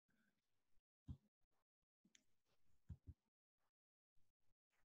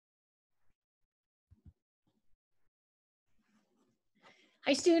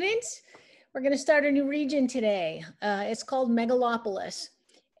Hi students, we're going to start a new region today. It's called Megalopolis,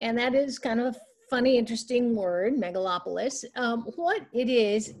 and that is kind of a funny, interesting word, Megalopolis. What it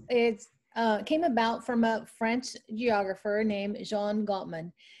is, it came about from a French geographer named Jean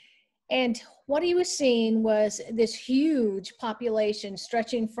Gottman. And what he was seeing was this huge population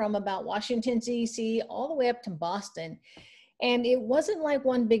stretching from about Washington, D.C. all the way up to Boston. And it wasn't like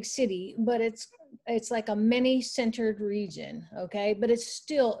one big city, but it's like a many-centered region, okay? But it's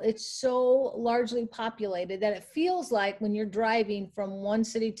so largely populated that it feels like when you're driving from one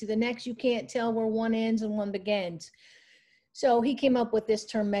city to the next, you can't tell where one ends and one begins. So he came up with this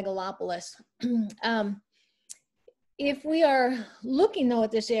term megalopolis. If we are looking though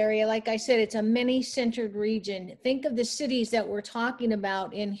at this area, like I said, it's a many-centered region. Think of the cities that we're talking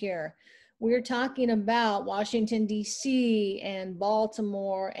about in here. We're talking about Washington, D.C. and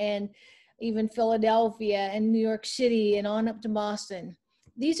Baltimore and even Philadelphia and New York City and on up to Boston.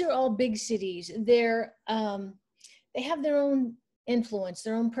 These are all big cities. They have their own influence,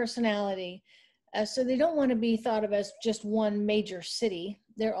 their own personality. So they don't want to be thought of as just one major city.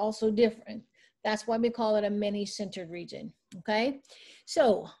 They're also different. That's why we call it a many-centered region, okay?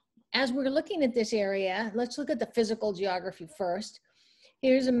 So as we're looking at this area, let's look at the physical geography first.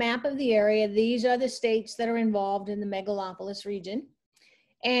 Here's a map of the area. These are the states that are involved in the Megalopolis region.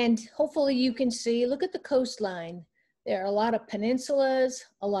 And hopefully you can see, look at the coastline. There are a lot of peninsulas,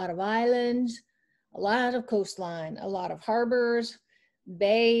 a lot of islands, a lot of coastline, a lot of harbors,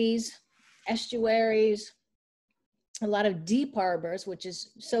 bays, estuaries, a lot of deep harbors, which is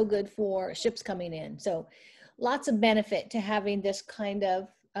so good for ships coming in. So lots of benefit to having this kind of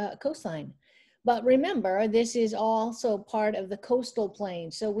coastline. But remember, this is also part of the coastal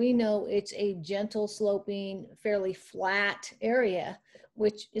plain. So we know it's a gentle sloping, fairly flat area,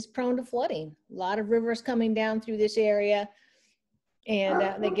 which is prone to flooding. A lot of rivers coming down through this area,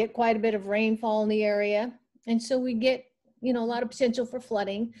 and they get quite a bit of rainfall in the area. And so we get, a lot of potential for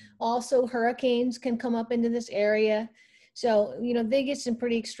flooding. Also, hurricanes can come up into this area. So, they get some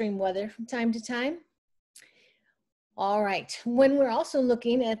pretty extreme weather from time to time. All right, when we're also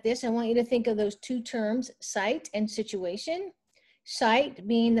looking at this, I want you to think of those two terms, site and situation. Site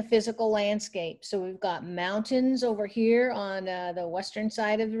being the physical landscape. So we've got mountains over here on the western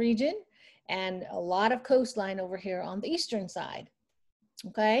side of the region and a lot of coastline over here on the eastern side,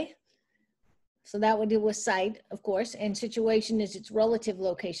 okay? So that would deal with site, of course, and situation is its relative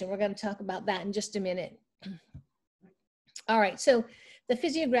location. We're going to talk about that in just a minute. All right, so the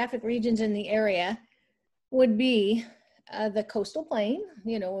physiographic regions in the area would be the coastal plain.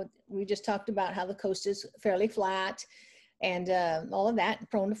 We just talked about how the coast is fairly flat and all of that,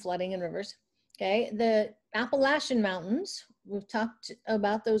 prone to flooding and rivers. Okay, the Appalachian Mountains, we've talked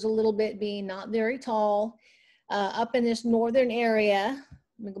about those a little bit, being not very tall. Up in this northern area,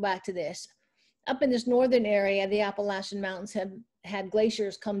 let me go back to this. Up in this northern area, the Appalachian Mountains have had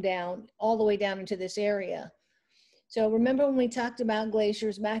glaciers come down all the way down into this area. So remember when we talked about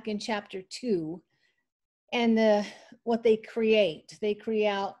glaciers back in chapter 2 and what they create? They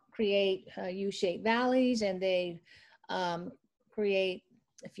create U-shaped valleys, and they create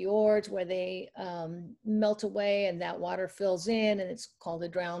fjords where they melt away and that water fills in, and it's called a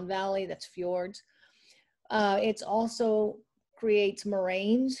drowned valley. That's fjords. It's also creates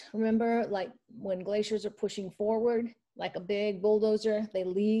moraines. Remember, like when glaciers are pushing forward, like a big bulldozer, they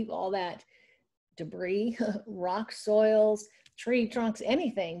leave all that debris, rock, soils, tree trunks,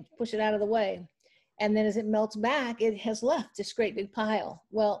 anything, push it out of the way. And then as it melts back, it has left this great big pile.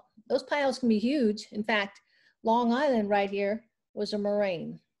 Well, those piles can be huge. In fact, Long Island right here was a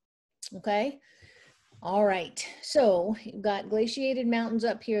moraine, okay? All right, so you've got glaciated mountains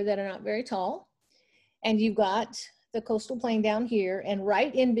up here that are not very tall, and you've got the coastal plain down here, and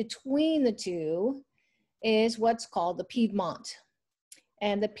right in between the two is what's called the Piedmont.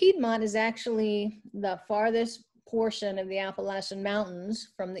 And the Piedmont is actually the farthest portion of the Appalachian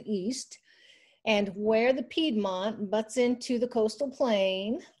Mountains from the east, and where the Piedmont butts into the coastal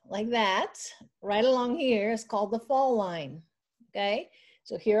plain, like that, right along here, is called the fall line, okay?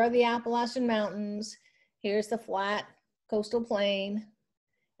 So here are the Appalachian Mountains, here's the flat coastal plain,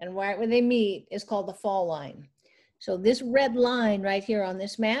 and right where they meet is called the fall line. So this red line right here on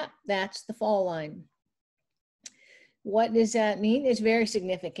this map, that's the fall line. What does that mean? It's very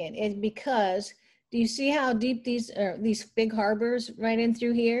significant. It's because, do you see how deep these big harbors right in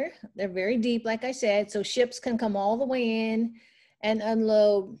through here? They're very deep, like I said, so ships can come all the way in and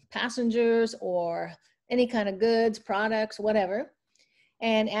unload passengers or any kind of goods, products, whatever.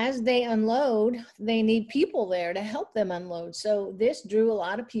 And as they unload, they need people there to help them unload. So this drew a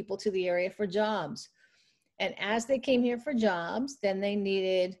lot of people to the area for jobs. And as they came here for jobs, then they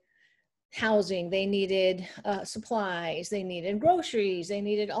needed housing, they needed supplies, they needed groceries, they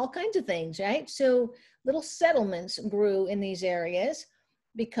needed all kinds of things, right? So little settlements grew in these areas,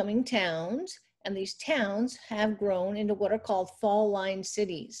 becoming towns, and these towns have grown into what are called fall line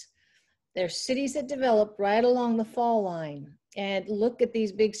cities. They're cities that developed right along the fall line. And look at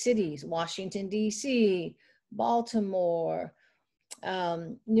these big cities: Washington, D.C., Baltimore,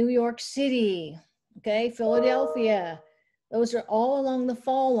 New York City, okay, Philadelphia. Those are all along the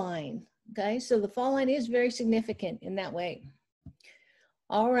fall line, okay? So the fall line is very significant in that way.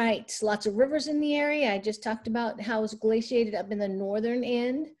 All right, lots of rivers in the area. I just talked about how it's glaciated up in the northern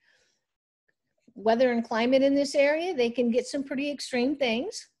end. Weather and climate in this area, they can get some pretty extreme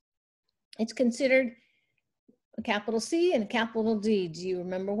things. It's considered a capital C and a capital D. Do you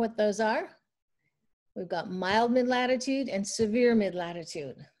remember what those are? We've got mild mid-latitude and severe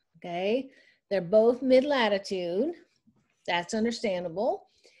mid-latitude, okay? They're both mid-latitude. That's understandable.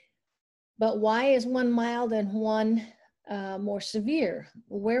 But why is one mild and one more severe?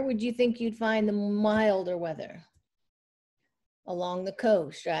 Where would you think you'd find the milder weather? Along the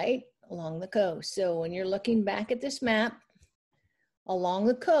coast, right? Along the coast. So when you're looking back at this map, along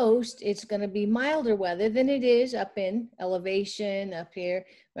the coast, it's going to be milder weather than it is up in elevation up here.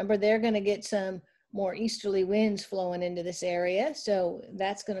 Remember, they're going to get some more easterly winds flowing into this area. So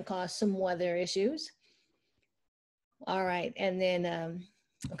that's going to cause some weather issues. All right. And then,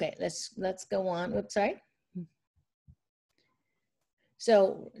 okay, let's go on. Oops, sorry.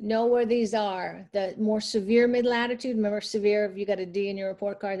 So know where these are. The more severe mid-latitude, remember severe, if you got a D in your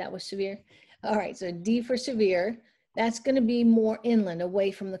report card, that was severe. All right, so D for severe. That's going to be more inland,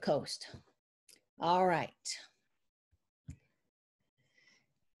 away from the coast. All right.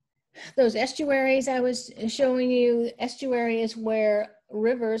 Those estuaries I was showing you, estuary is where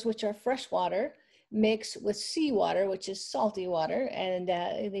rivers, which are freshwater, mix with seawater, which is salty water, and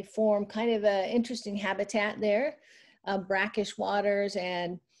they form kind of an interesting habitat there, brackish waters,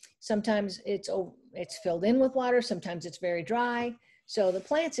 and sometimes it's filled in with water, sometimes it's very dry. So the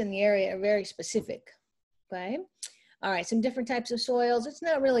plants in the area are very specific, okay? All right, some different types of soils. It's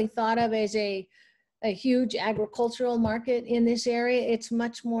not really thought of as a huge agricultural market in this area. It's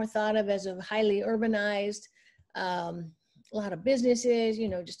much more thought of as a highly urbanized, a lot of businesses, you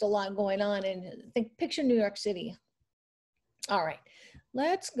know, just a lot going on. And picture New York City. All right,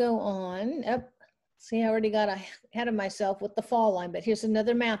 let's go on up. See, I already got ahead of myself with the fall line, but here's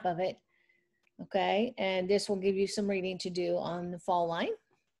another map of it. Okay, and this will give you some reading to do on the fall line.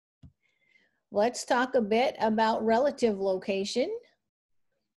 Let's talk a bit about relative location.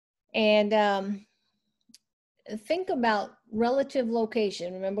 And think about relative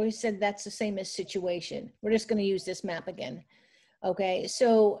location. Remember, we said that's the same as situation. We're just going to use this map again. Okay,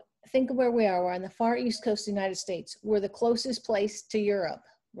 so think of where we are. We're on the far east coast of the United States. We're the closest place to Europe,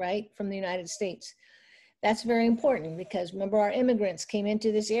 right, from the United States. That's very important because remember, our immigrants came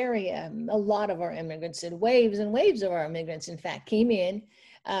into this area. A lot of our immigrants, and waves of our immigrants, in fact, came in,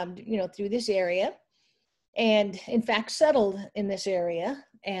 you know, through this area, and in fact settled in this area,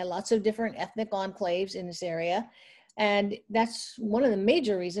 and lots of different ethnic enclaves in this area. And that's one of the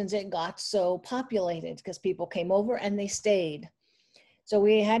major reasons it got so populated, because people came over and they stayed. So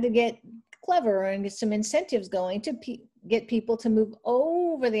we had to get clever and get some incentives going to get people to move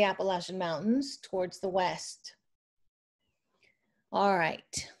over the Appalachian Mountains towards the west. All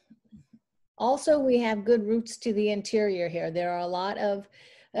right. Also, we have good routes to the interior here. There are a lot of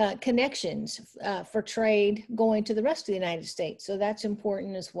connections for trade going to the rest of the United States. So that's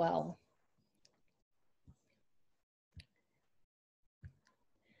important as well.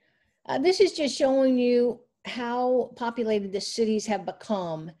 This is just showing you how populated the cities have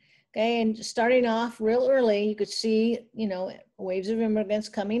become. Okay, and starting off real early, you could see, you know, waves of immigrants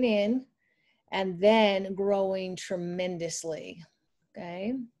coming in and then growing tremendously.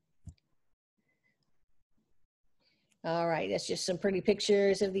 Okay. All right, that's just some pretty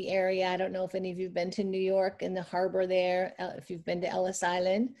pictures of the area. I don't know if any of you have been to New York and the harbor there, if you've been to Ellis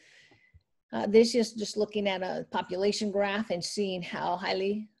Island. This is just looking at a population graph and seeing how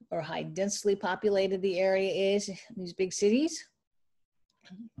highly or high densely populated the area is in these big cities.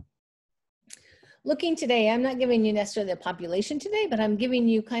 Looking today, I'm not giving you necessarily the population today, but I'm giving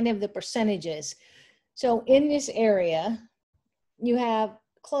you kind of the percentages. So in this area, you have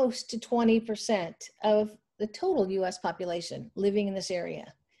close to 20% of the total US population living in this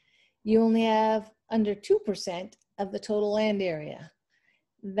area. You only have under 2% of the total land area.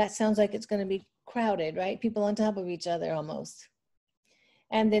 That sounds like it's going to be crowded, right? People on top of each other almost.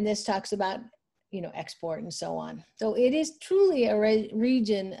 And then this talks about, you know, export and so on. So it is truly a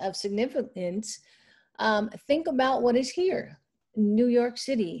region of significance Think about what is here, New York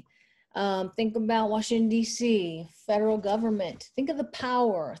City. Think about Washington, D.C., federal government. Think of the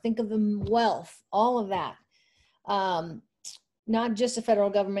power, think of the wealth, all of that. Not just the federal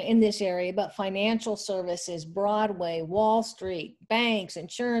government in this area, but financial services, Broadway, Wall Street, banks,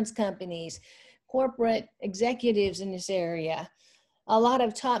 insurance companies, corporate executives in this area. A lot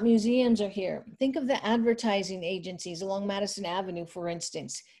of top museums are here. Think of the advertising agencies along Madison Avenue, for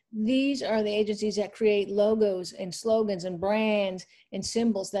instance. These are the agencies that create logos and slogans and brands and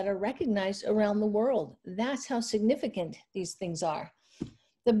symbols that are recognized around the world. That's how significant these things are.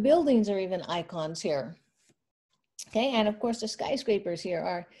 The buildings are even icons here. Okay, and of course the skyscrapers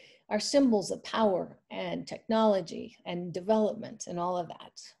here are symbols of power and technology and development and all of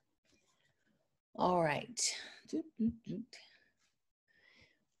that. All right.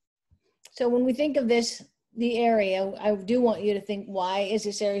 So when we think of this, the area, I do want you to think, why is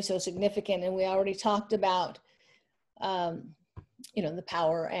this area so significant? And we already talked about, you know, the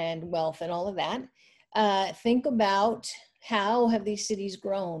power and wealth and all of that. Think about, how have these cities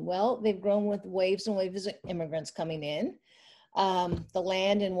grown? Well, they've grown with waves and waves of immigrants coming in. The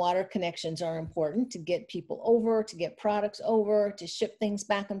land and water connections are important to get people over, to get products over, to ship things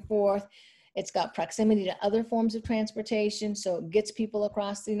back and forth. It's got proximity to other forms of transportation, so it gets people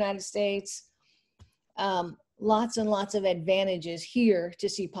across the United States. Lots and lots of advantages here to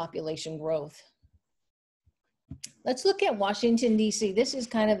see population growth. Let's look at Washington, D.C. This is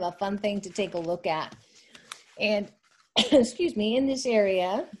kind of a fun thing to take a look at. And excuse me, in this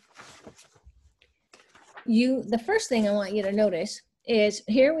area, the first thing I want you to notice is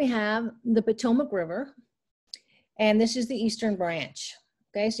here we have the Potomac River, and this is the Eastern Branch.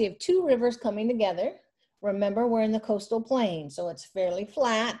 Okay, so you have two rivers coming together. Remember, we're in the coastal plain, so it's fairly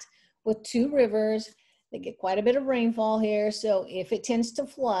flat with two rivers. They get quite a bit of rainfall here, so if it tends to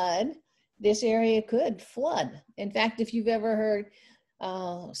flood, this area could flood. In fact, if you've ever heard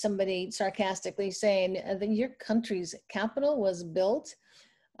somebody sarcastically saying that your country's capital was built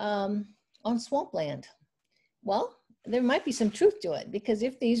on swampland. Well, there might be some truth to it, because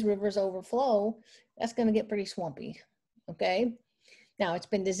if these rivers overflow, that's going to get pretty swampy. Okay, now it's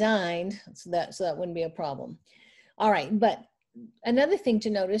been designed so that wouldn't be a problem. All right, but another thing to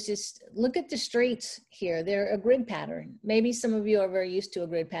notice is, look at the streets here. They're a grid pattern. Maybe some of you are very used to a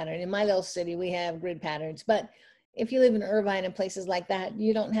grid pattern. In my little city, we have grid patterns, but if you live in Irvine and places like that,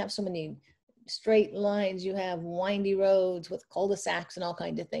 you don't have so many straight lines. You have windy roads with cul-de-sacs and all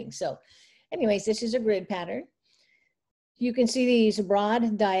kinds of things. So anyways, this is a grid pattern. You can see these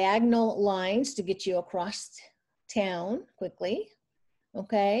broad diagonal lines to get you across town quickly.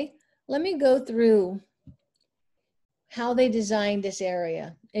 Okay, let me go through how they designed this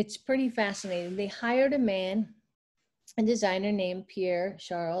area. It's pretty fascinating. They hired a designer named Pierre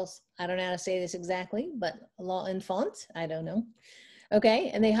Charles. I don't know how to say this exactly, but L'Enfant, I don't know. Okay,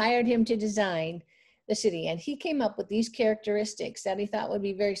 and they hired him to design the city, and he came up with these characteristics that he thought would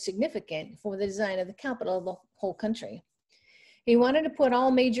be very significant for the design of the capital of the whole country. He wanted to put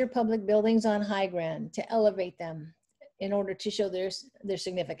all major public buildings on high ground to elevate them in order to show their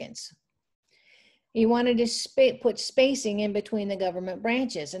significance. He wanted to put spacing in between the government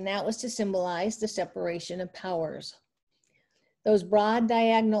branches, and that was to symbolize the separation of powers. Those broad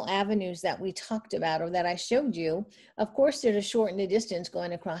diagonal avenues that we talked about, or that I showed you, of course, they're to shorten the distance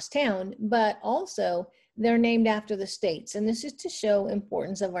going across town, but also they're named after the states. And this is to show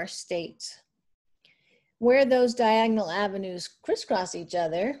importance of our states. Where those diagonal avenues crisscross each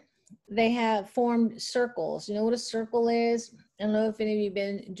other, they have formed circles. You know what a circle is? I don't know if any of you have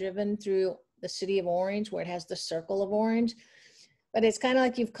been driven through the city of Orange, where it has the circle of Orange. But it's kind of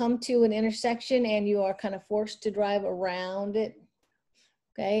like you've come to an intersection and you are kind of forced to drive around it.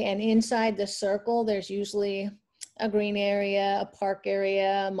 Okay, and inside the circle, there's usually a green area, a park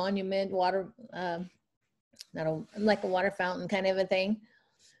area, a monument, water, like a water fountain kind of a thing.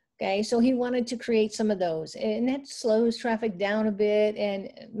 Okay, so he wanted to create some of those, and that slows traffic down a bit and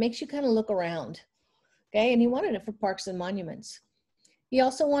makes you kind of look around. Okay, and he wanted it for parks and monuments. He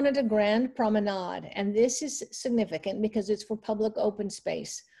also wanted a grand promenade, and this is significant because it's for public open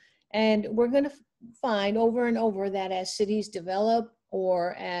space. And we're going to find over and over that as cities develop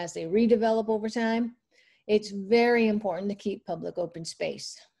or as they redevelop over time, it's very important to keep public open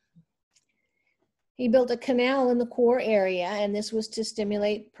space. He built a canal in the core area, and this was to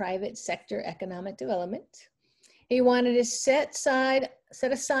stimulate private sector economic development. He wanted to set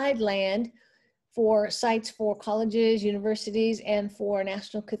aside land for sites for colleges, universities, and for a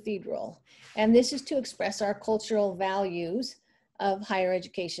national cathedral. And this is to express our cultural values of higher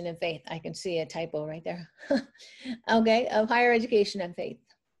education and faith. I can see a typo right there. Okay, of higher education and faith.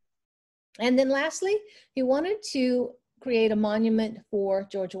 And then lastly, he wanted to create a monument for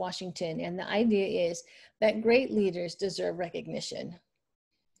George Washington. And the idea is that great leaders deserve recognition.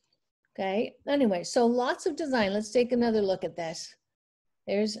 Okay, anyway, so lots of design. Let's take another look at this.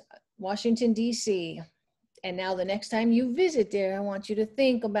 There's Washington, D.C. And now the next time you visit there, I want you to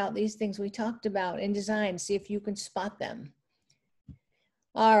think about these things we talked about in design, see if you can spot them.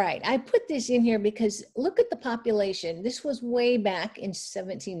 All right, I put this in here because look at the population. This was way back in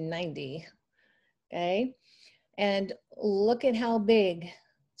 1790, okay? And look at how big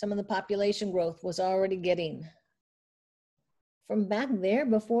some of the population growth was already getting. From back there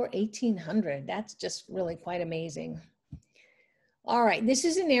before 1800, that's just really quite amazing. All right, this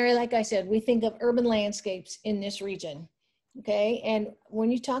is an area, like I said, we think of urban landscapes in this region, okay? And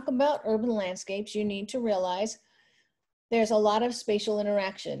when you talk about urban landscapes, you need to realize there's a lot of spatial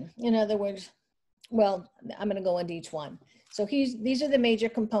interaction. In other words, well, I'm gonna go into each one. So these are the major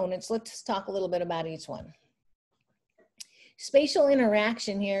components. Let's talk a little bit about each one. Spatial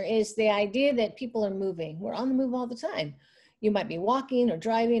interaction here is the idea that people are moving. We're on the move all the time. You might be walking or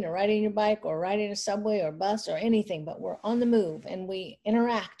driving or riding your bike or riding a subway or bus or anything, but we're on the move and we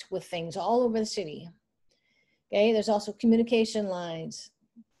interact with things all over the city. Okay, there's also communication lines,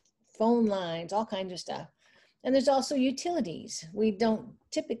 phone lines, all kinds of stuff. And there's also utilities. We don't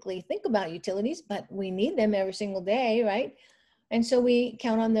typically think about utilities, but we need them every single day, right? And so we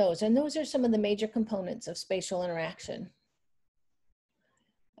count on those. And those are some of the major components of spatial interaction.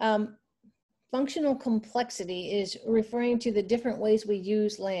 Functional complexity is referring to the different ways we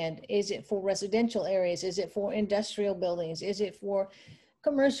use land. Is it for residential areas? Is it for industrial buildings? Is it for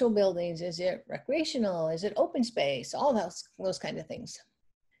commercial buildings? Is it recreational? Is it open space? All those kind of things.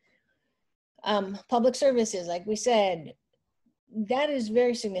 Public services, like we said, that is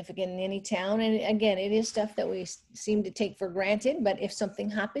very significant in any town. And again, it is stuff that we seem to take for granted, but if something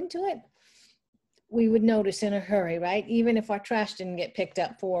happened to it, we would notice in a hurry, right? Even if our trash didn't get picked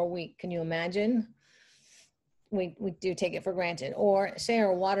up for a week, can you imagine? We do take it for granted. Or say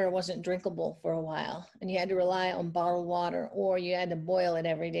our water wasn't drinkable for a while and you had to rely on bottled water, or you had to boil it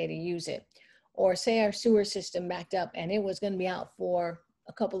every day to use it. Or say our sewer system backed up and it was gonna be out for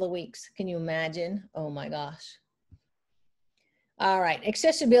a couple of weeks. Can you imagine? Oh my gosh. All right,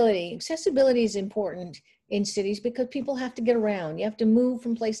 accessibility. Accessibility is important in cities because people have to get around. You have to move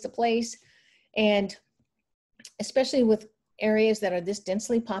from place to place. And especially with areas that are this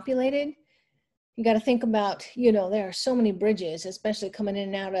densely populated, you got to think about, you know, there are so many bridges, especially coming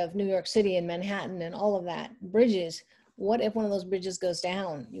in and out of New York City and Manhattan and all of that. Bridges, what if one of those bridges goes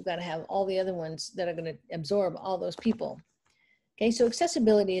down? You've got to have all the other ones that are going to absorb all those people. Okay, so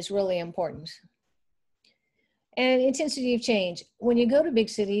accessibility is really important. And intensity of change. When you go to big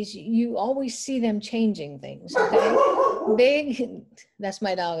cities, you always see them changing things, okay? Big, that's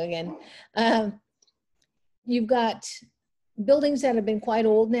my dog again. You've got buildings that have been quite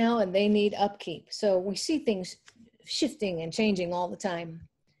old now and they need upkeep. So we see things shifting and changing all the time.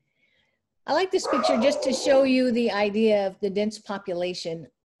 I like this picture just to show you the idea of the dense population.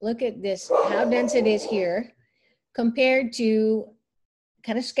 Look at this, how dense it is here compared to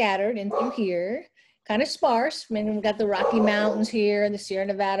kind of scattered and through here, kind of sparse. I mean, we've got the Rocky Mountains here and the Sierra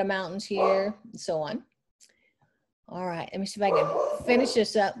Nevada Mountains here and so on. All right, let me see if I can finish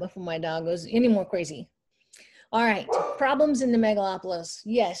this up before my dog goes any more crazy. All right, problems in the megalopolis.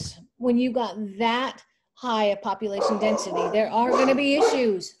 Yes, when you got that high a population density, there are gonna be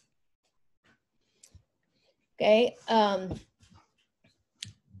issues. Okay,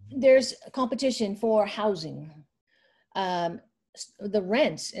 there's competition for housing. The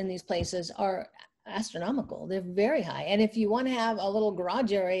rents in these places are astronomical. They're very high. And if you want to have a little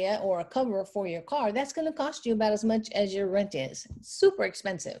garage area or a cover for your car, that's going to cost you about as much as your rent is. It's super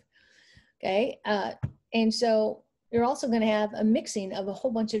expensive. Okay. And so you're also going to have a mixing of a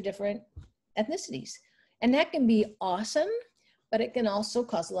whole bunch of different ethnicities. And that can be awesome, but it can also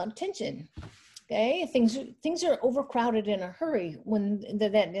cause a lot of tension. Okay. Things are overcrowded in a hurry when they're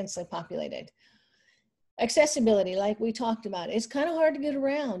that densely populated. Accessibility, like we talked about, it's kind of hard to get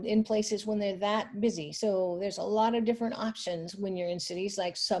around in places when they're that busy. So there's a lot of different options when you're in cities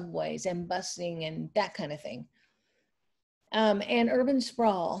like subways and busing and that kind of thing. And urban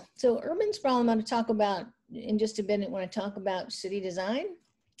sprawl. So urban sprawl, I'm going to talk about in just a minute when I talk about city design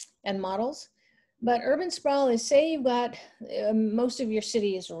and models. But urban sprawl is, say you've got most of your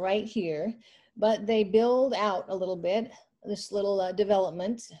city is right here, but they build out a little bit, this little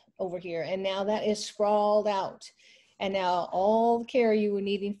development over here, and now that is sprawled out. And now all the care you were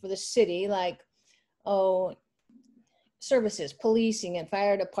needing for the city, like, services, policing and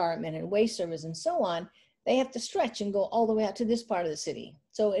fire department and waste service and so on, they have to stretch and go all the way out to this part of the city.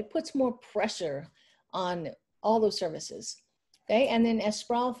 So it puts more pressure on all those services. Okay, and then as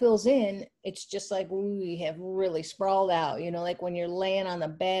sprawl fills in, it's just like we have really sprawled out, you know, like when you're laying on the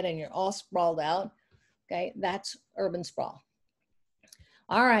bed and you're all sprawled out. Okay, that's urban sprawl.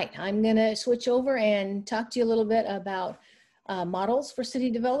 All right, I'm gonna switch over and talk to you a little bit about models for city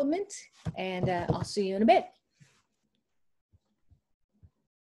development, and I'll see you in a bit.